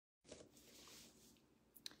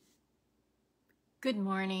Good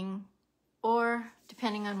morning, or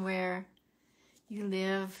depending on where you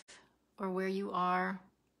live or where you are,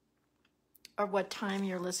 or what time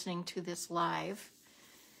you're listening to this live.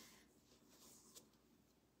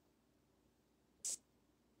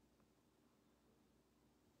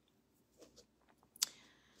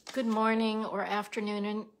 Good morning or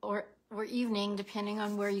afternoon or evening, depending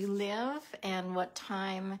on where you live and what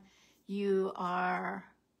time you are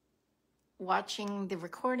watching the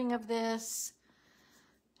recording of this.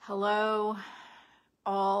 Hello,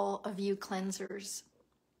 all of you cleansers.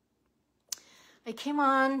 I came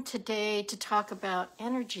on today to talk about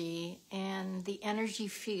energy and the energy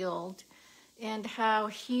field and how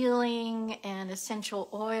healing and essential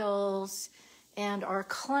oils and our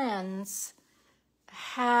cleanse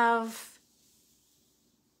are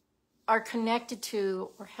connected to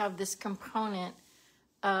or have this component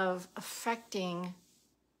of affecting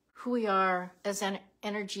who we are as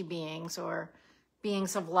energy beings or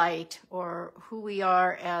beings of light, or who we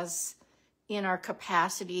are as in our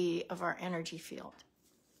capacity of our energy field.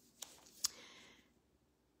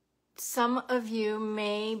 Some of you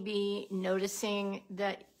may be noticing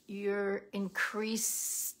that you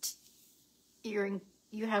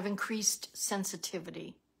have increased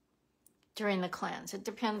sensitivity during the cleanse. It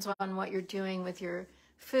depends on what you're doing with your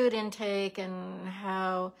food intake and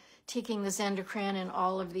how taking the Zendocrine and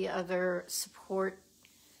all of the other support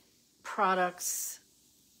products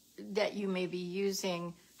that you may be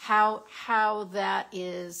using, how that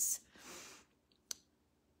is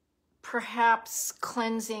perhaps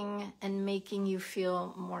cleansing and making you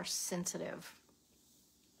feel more sensitive.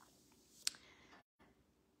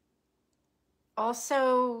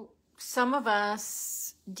 Also, some of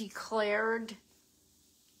us declared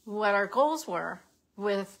what our goals were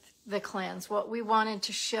with the cleanse, what we wanted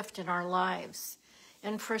to shift in our lives.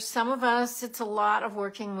 And for some of us, it's a lot of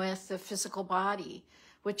working with the physical body,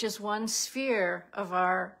 which is one sphere of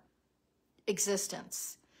our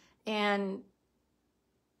existence. And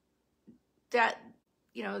that,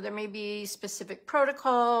 there may be specific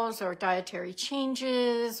protocols or dietary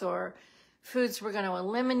changes or foods we're going to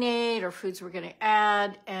eliminate or foods we're going to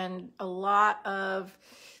add, and a lot of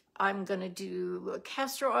I'm going to do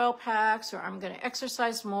castor oil packs or I'm going to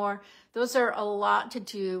exercise more. Those are a lot to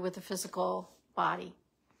do with the physical body.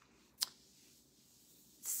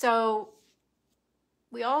 So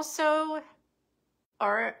we also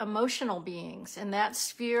are emotional beings, and that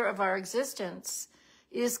sphere of our existence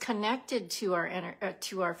is connected to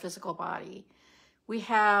our physical body. We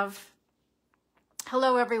have,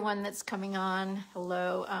 hello everyone that's coming on.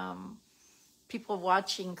 Hello, people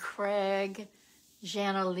watching, Craig,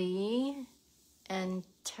 Jana Lee, and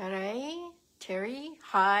Terry.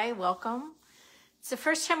 Hi, welcome. It's the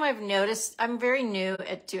first time I've noticed. I'm very new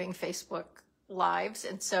at doing Facebook lives,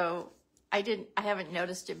 and so I haven't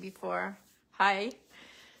noticed it before. Hi.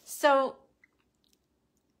 So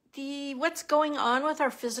what's going on with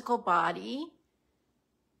our physical body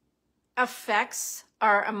affects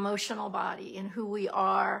our emotional body and who we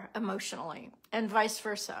are emotionally, and vice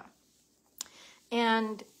versa.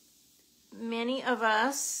 And many of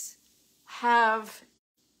us have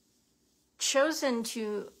chosen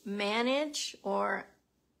to manage or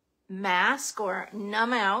mask or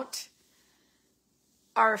numb out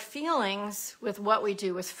our feelings with what we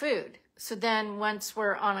do with food. So then once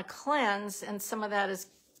we're on a cleanse and some of that has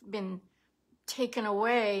been taken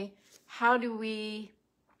away, how do we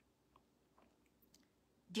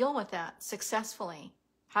deal with that successfully?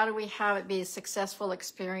 How do we have it be a successful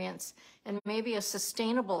experience and maybe a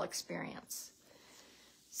sustainable experience?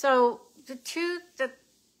 So the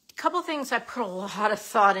couple things, I put a lot of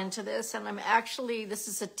thought into this, and this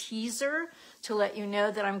is a teaser to let you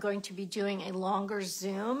know that I'm going to be doing a longer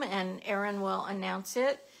Zoom, and Erin will announce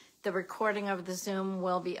it. The recording of the Zoom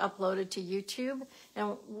will be uploaded to YouTube,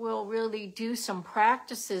 and we'll really do some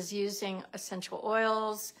practices using essential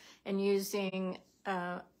oils and using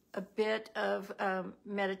a bit of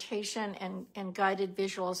meditation and guided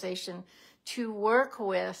visualization to work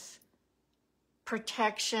with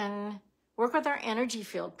protection, work with our energy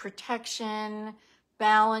field, protection,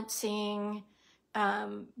 balancing,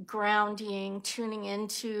 grounding, tuning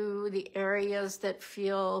into the areas that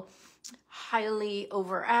feel highly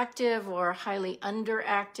overactive or highly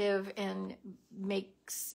underactive, and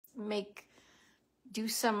do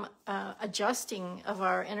some adjusting of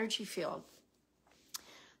our energy field.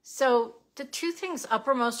 So the two things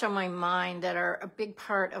uppermost on my mind that are a big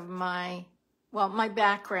part of my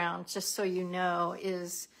background, just so you know,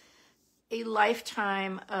 is a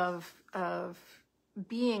lifetime of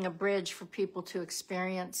being a bridge for people to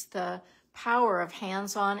experience the power of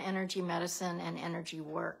hands-on energy medicine and energy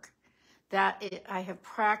work. I have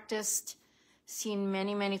practiced, seen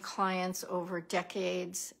many, many clients over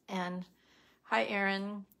decades. And hi,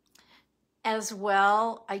 Erin. As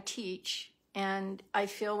well, I teach, and I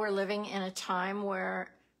feel we're living in a time where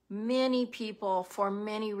many people, for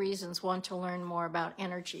many reasons, want to learn more about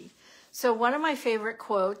energy. So one of my favorite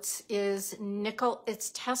quotes is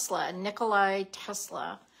it's Tesla, Nikolai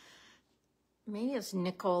Tesla. Maybe it's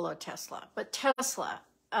Nikola Tesla, but Tesla,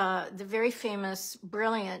 the very famous,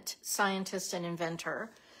 brilliant scientist and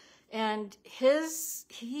inventor. And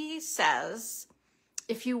he says,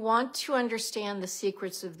 if you want to understand the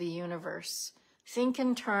secrets of the universe, think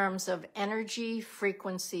in terms of energy,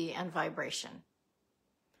 frequency, and vibration.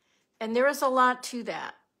 And there is a lot to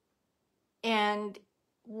that. And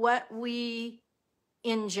what we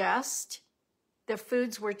ingest, the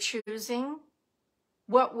foods we're choosing,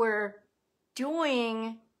 what we're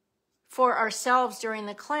doing for ourselves during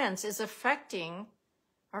the cleanse is affecting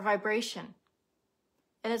our vibration.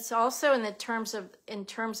 And it's also in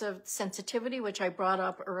terms of sensitivity, which I brought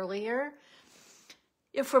up earlier.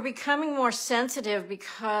 If we're becoming more sensitive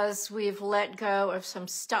because we've let go of some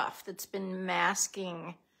stuff that's been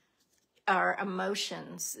masking our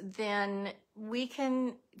emotions, then we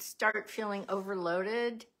can start feeling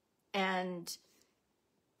overloaded and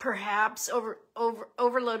perhaps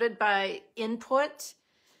overloaded by input.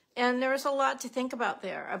 And there's a lot to think about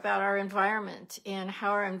there, about our environment and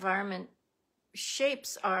how our environment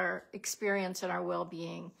shapes our experience and our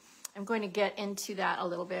well-being. I'm going to get into that a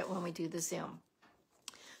little bit when we do the Zoom.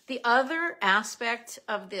 The other aspect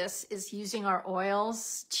of this is using our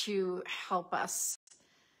oils to help us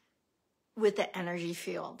with the energy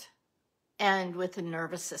field and with the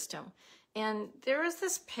nervous system. And there is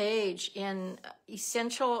this page in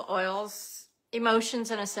Essential Oils, Emotions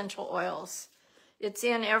and Essential Oils. It's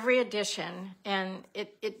in every edition, and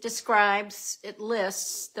it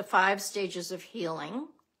lists the 5 stages of healing.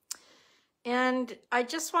 And I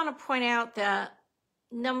just want to point out that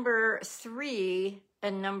number 3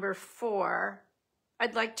 and number 4,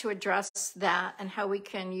 I'd like to address that and how we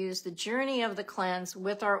can use the journey of the cleanse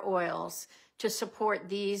with our oils to support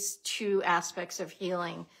these 2 aspects of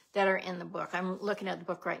healing that are in the book. I'm looking at the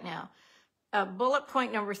book right now. Bullet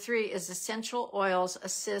point number 3 is essential oils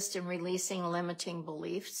assist in releasing limiting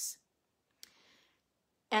beliefs.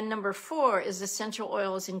 And number 4 is essential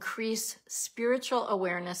oils increase spiritual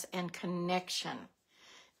awareness and connection.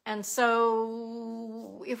 And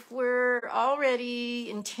so if we're already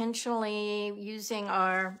intentionally using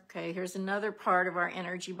here's another part of our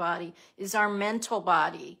energy body, is our mental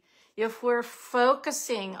body. If we're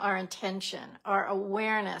focusing our intention, our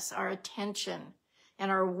awareness, our attention,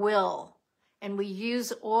 and our will, and we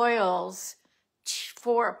use oils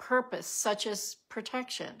for a purpose, such as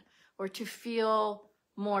protection, or to feel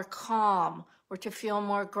more calm, or to feel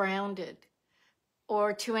more grounded,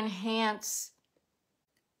 or to enhance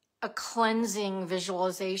a cleansing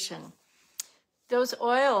visualization. Those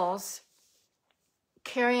oils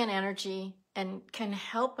carry an energy and can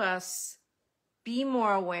help us be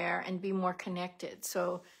more aware and be more connected.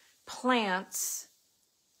 So plants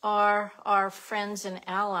are our friends and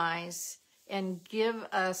allies and give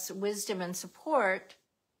us wisdom and support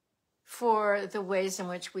for the ways in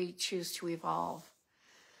which we choose to evolve.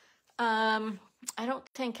 I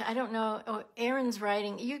don't know. Oh, Erin's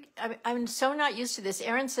writing. I'm so not used to this.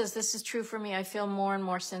 Erin says, this is true for me. I feel more and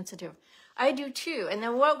more sensitive. I do too. And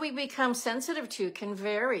then what we become sensitive to can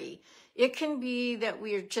vary. It can be that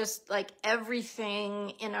we're just like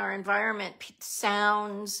everything in our environment,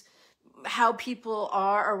 sounds, how people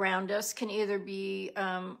are around us can either be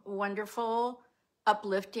wonderful,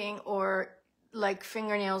 uplifting, or like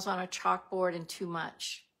fingernails on a chalkboard and too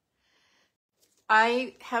much.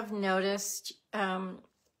 I have noticed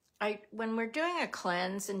when we're doing a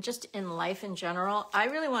cleanse and just in life in general, I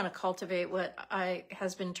really want to cultivate what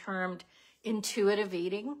has been termed intuitive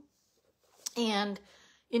eating. And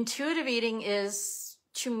intuitive eating is,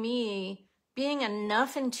 to me, being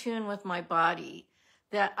enough in tune with my body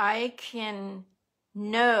that I can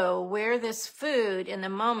know where this food in the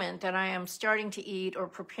moment that I am starting to eat or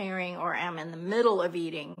preparing or am in the middle of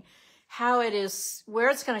eating, how it is, where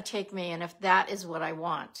it's going to take me, and if that is what I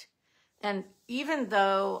want. And even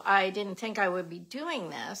though I didn't think I would be doing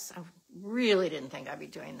this, I really didn't think I'd be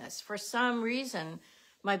doing this, for some reason,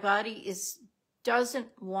 my body doesn't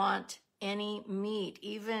want any meat,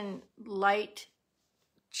 even light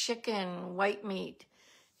chicken, white meat.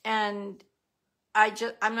 And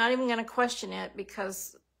I'm not even going to question it,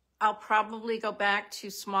 because I'll probably go back to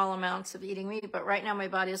small amounts of eating meat. But right now my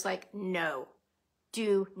body is like, no,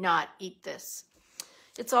 do not eat this.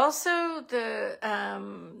 It's also the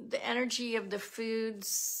energy of the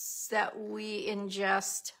foods that we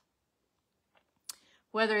ingest,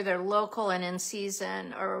 whether they're local and in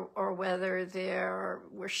season, or whether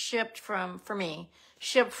were shipped from, for me,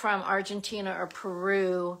 shipped from Argentina or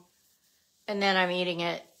Peru, and then I'm eating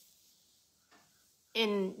it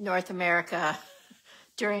in North America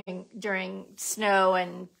during snow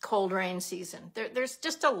and cold rain season. There's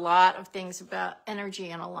just a lot of things about energy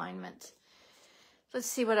and alignment. Let's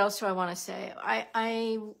see, what else do I want to say?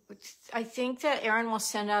 I think that Erin will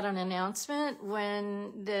send out an announcement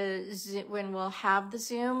when we'll have the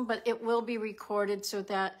Zoom, but it will be recorded so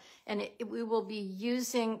that, and we will be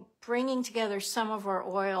bringing together some of our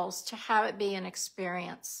oils to have it be an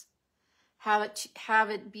experience, have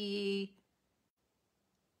it be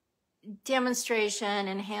demonstration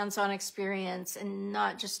and hands-on experience and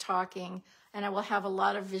not just talking. And I will have a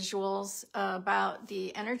lot of visuals about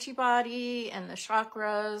the energy body and the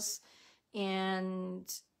chakras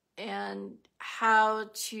and how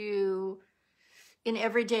to, in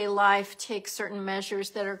everyday life, take certain measures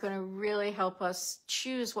that are going to really help us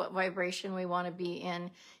choose what vibration we want to be in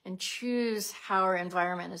and choose how our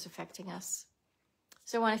environment is affecting us.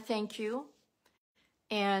 So I want to thank you.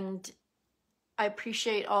 And I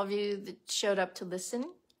appreciate all of you that showed up to listen.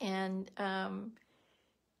 And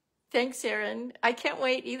thanks, Erin. I can't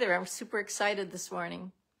wait either. I'm super excited this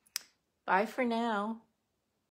morning. Bye for now.